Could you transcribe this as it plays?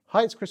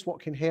Hi, it's Chris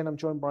Watkin here, and I'm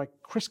joined by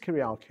Chris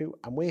Kyriakou,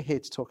 and we're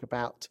here to talk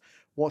about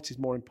what is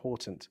more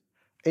important,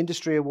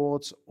 industry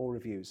awards or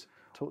reviews.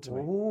 Talk to me.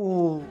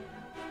 Ooh.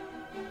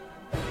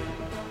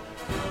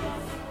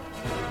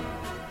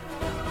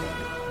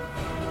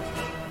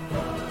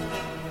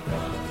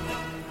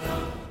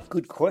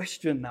 Good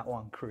question, that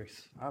one,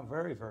 Chris.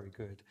 Very, very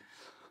good.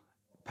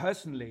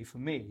 Personally, for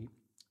me,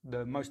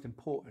 the most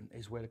important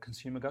is where the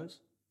consumer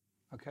goes.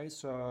 Okay,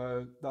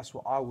 so that's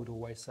what I would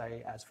always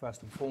say as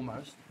first and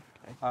foremost.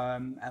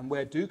 And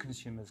where do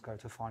consumers go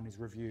to find these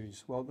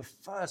reviews? Well, the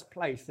first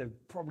place they're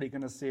probably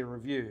going to see a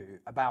review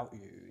about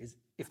you is,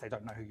 if they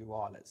don't know who you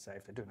are, let's say,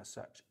 if they're doing a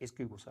search, is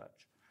Google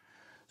search.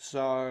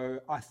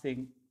 So I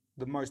think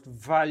the most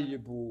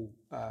valuable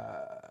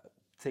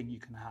thing you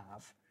can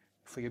have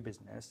for your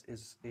business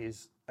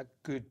is a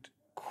good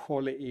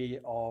quality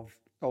of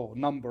or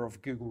number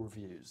of Google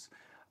reviews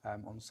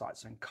on site.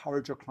 So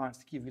encourage your clients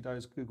to give you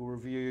those Google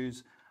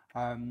reviews.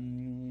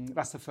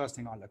 That's the first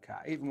thing I look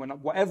at. Even when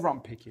whatever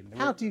I'm picking.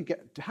 How do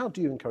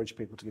you encourage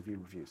people to give you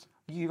reviews?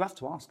 You have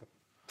to ask them.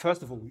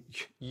 First of all,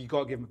 you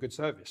got to give them a good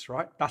service,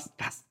 right? That's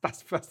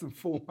first and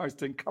foremost.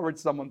 To encourage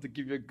someone to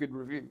give you a good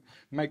review,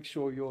 make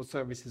sure your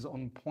service is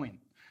on point.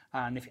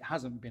 And if it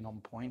hasn't been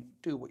on point,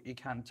 do what you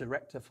can to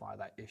rectify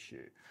that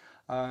issue.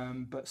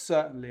 But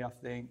certainly, I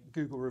think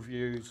Google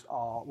reviews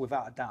are,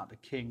 without a doubt, the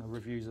king of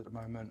reviews at the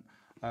moment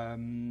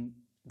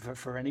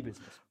for any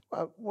business.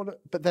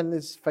 But then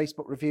there's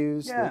Facebook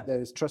reviews, Yeah.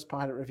 there's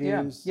Trustpilot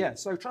reviews. Yeah.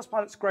 So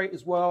Trustpilot's great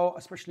as well,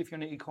 especially if you're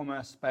in the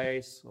e-commerce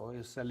space or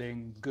you're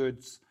selling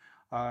goods.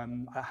 I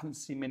haven't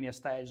seen many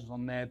estate agents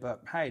on there,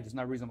 but hey, there's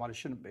no reason why there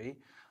shouldn't be.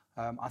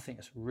 I think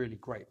it's a really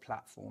great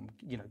platform,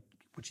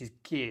 which is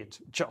geared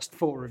just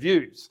for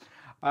reviews.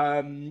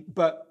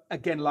 But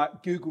again,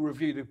 like Google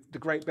review, the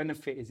great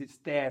benefit is it's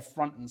there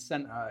front and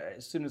center.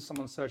 As soon as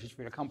someone searches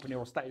for your company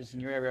or estate agents in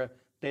your area,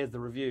 there's the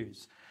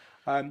reviews.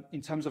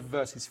 In terms of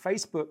versus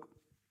Facebook,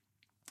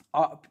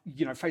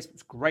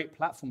 Facebook's a great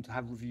platform to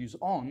have reviews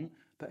on,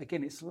 but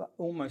again, it's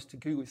almost to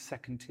Google's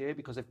second tier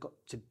because they've got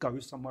to go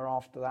somewhere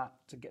after that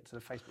to get to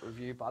the Facebook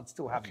review, but I'd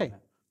still have them there.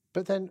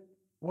 But then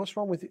what's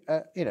wrong with,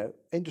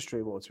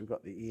 industry awards? We've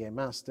got the EA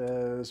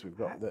Masters, we've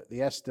got the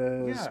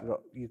ESTAs, we've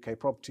got UK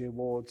Property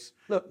Awards.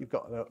 Look, you've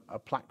got a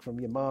plaque from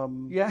your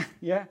mum.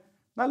 Yeah.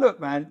 Now look,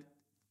 man,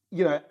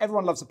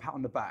 everyone loves a pat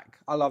on the back.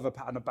 I love a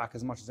pat on the back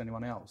as much as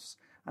anyone else.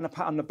 And a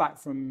pat on the back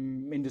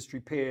from industry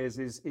peers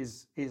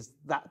is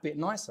that bit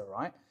nicer,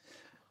 right?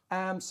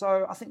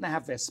 So I think they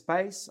have their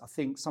space. I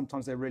think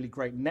sometimes they're really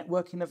great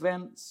networking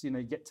events. You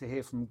get to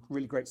hear from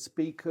really great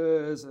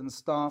speakers and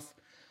stuff.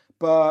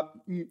 But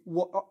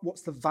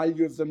what's the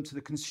value of them to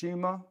the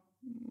consumer?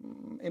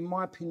 In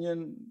my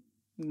opinion,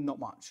 not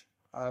much.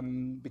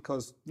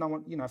 Because no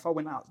one, if I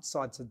went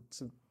outside to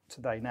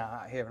today now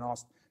out here and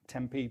asked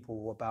 10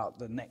 people about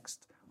the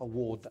next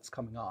award that's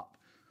coming up,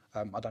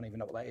 I don't even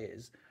know what that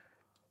is.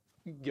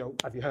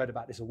 Have you heard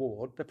about this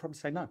award? They'd probably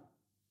say no.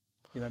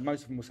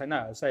 Most of them will say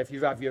no. So have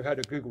you heard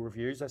of Google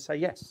reviews? They say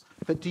yes.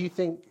 But do you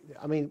think?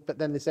 But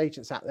then there's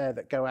agents out there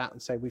that go out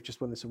and say, "We've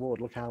just won this award.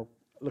 Look how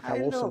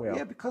awesome we are."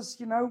 Yeah, because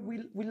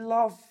we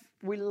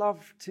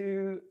love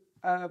to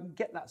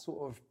get that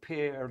sort of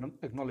peer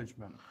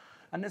acknowledgement,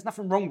 and there's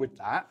nothing wrong with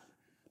that.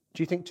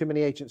 Do you think too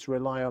many agents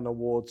rely on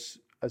awards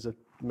as a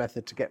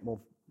method to get more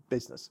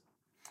business?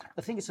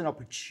 I think it's an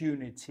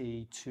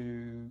opportunity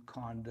to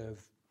kind of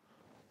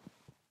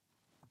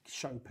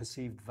show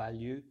perceived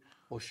value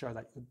or show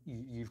that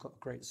you've got a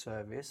great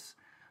service.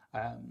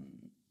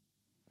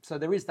 So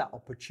there is that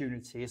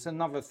opportunity. It's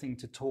another thing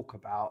to talk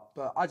about,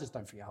 but I just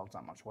don't think it holds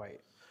that much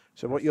weight.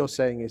 So what you're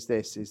saying is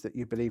that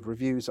you believe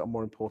reviews are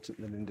more important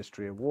than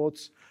industry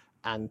awards,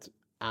 and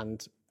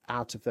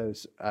out of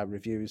those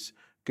reviews,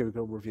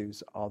 Google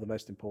reviews are the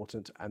most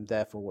important, and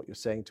therefore what you're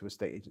saying to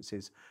estate agents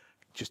is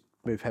just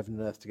move heaven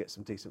and earth to get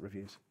some decent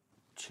reviews.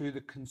 To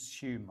the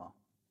consumer,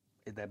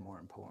 they're more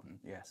important,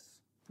 yes.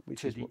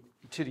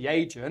 To the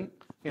agent,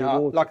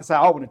 like I say,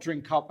 I want to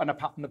drink up and a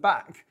pat on the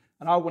back,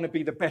 and I want to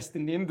be the best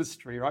in the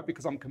industry, right?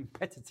 Because I'm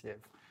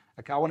competitive.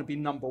 Okay, I want to be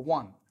number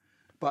one.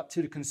 But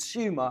to the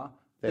consumer,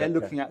 they're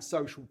looking at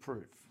social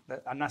proof,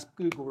 and that's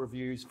Google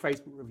reviews,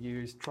 Facebook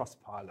reviews,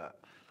 Trustpilot.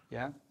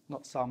 Yeah,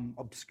 not some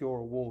obscure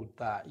award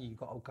that you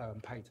got to go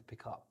and pay to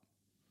pick up.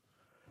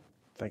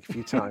 Thank you for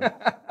your time.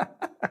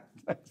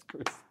 Thanks,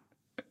 Chris.